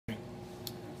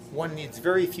One needs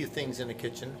very few things in a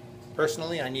kitchen.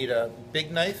 Personally, I need a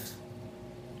big knife,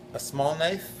 a small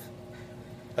knife,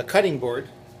 a cutting board.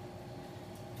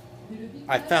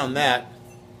 I found that.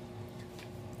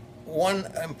 One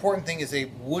important thing is a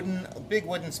big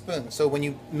wooden spoon. So when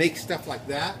you make stuff like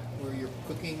that, where you're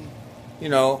cooking, you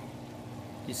know,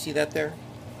 you see that there?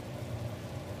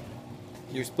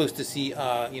 You're supposed to see,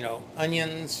 you know,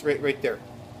 onions right there.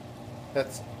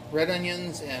 That's red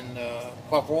onions and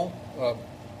poivron. What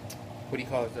do you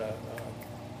call it?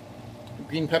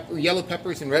 Green pepper, yellow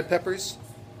peppers and red peppers.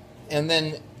 And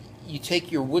then you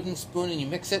take your wooden spoon and you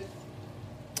mix it.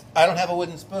 I don't have a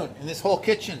wooden spoon in this whole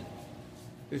kitchen.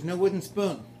 There's no wooden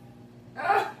spoon.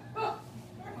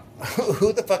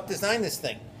 Who the fuck designed this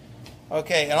thing?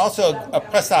 Okay, and also a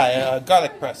press-eye, a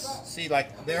garlic press. See,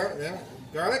 like there,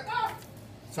 garlic.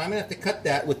 So I'm gonna have to cut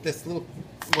that with this little.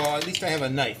 Well, at least I have a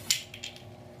knife.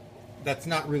 That's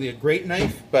not really a great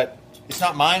knife, but it's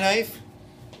not my knife.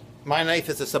 My knife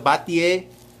is a sabatier.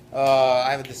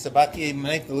 I have the sabatier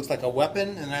knife that looks like a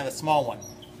weapon, and I have a small one.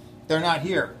 They're not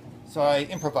here, so I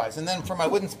improvise. And then for my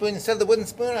wooden spoon, instead of the wooden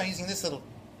spoon, I'm using this little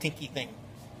tinky thing.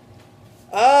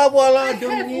 Ah, voilà,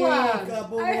 Dominique. Ah,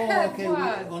 bon, okay,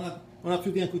 on a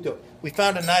plus bien couteau. We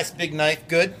found a nice big knife.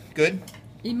 Good, good.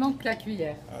 Il manque la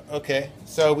cuillère. Okay,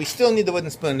 so we still need the wooden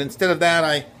spoon. Instead of that,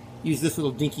 I use this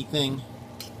little dinky thing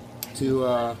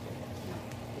to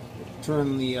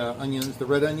turn the onions, the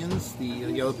red onions, the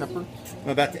yellow pepper. I'm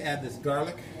about to add this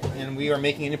garlic, and we are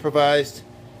making an improvised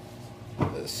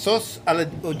sauce à la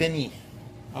au Denis.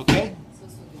 Okay?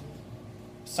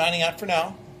 Signing out for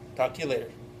now. Talk to you later.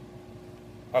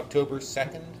 October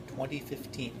 2nd,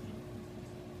 2015.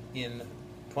 In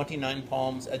 29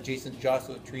 Palms, adjacent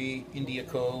Joshua Tree, India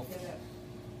Cove.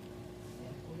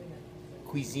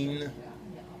 Cuisine,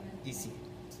 ici.